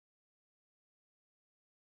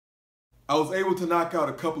I was able to knock out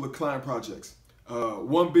a couple of client projects.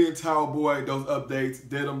 One being Tower Boy, those updates,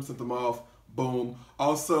 did them, sent them off, boom.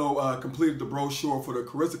 Also completed the brochure for the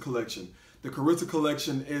Carissa collection. The Carissa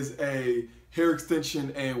collection is a hair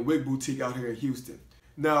extension and wig boutique out here in Houston.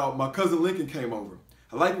 Now, my cousin Lincoln came over.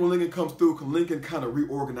 I like when Lincoln comes through because Lincoln kind of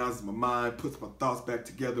reorganizes my mind, puts my thoughts back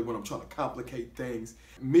together when I'm trying to complicate things.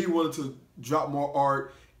 Me wanting to drop more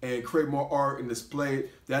art and create more art and display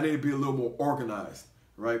it, that I need to be a little more organized,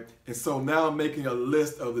 right? And so now I'm making a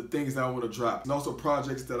list of the things that I want to drop and also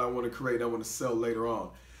projects that I want to create and I want to sell later on.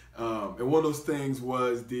 And one of those things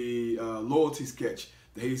was the loyalty sketch.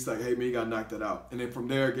 That he's like, hey man, you gotta knock that out. And then from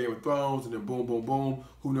there, Game of Thrones, and then boom, boom, boom,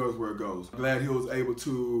 who knows where it goes. I'm glad he was able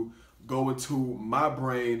to go into my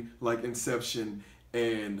brain like Inception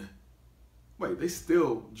and, wait, they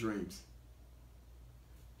still dreams.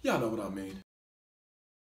 Y'all know what I mean.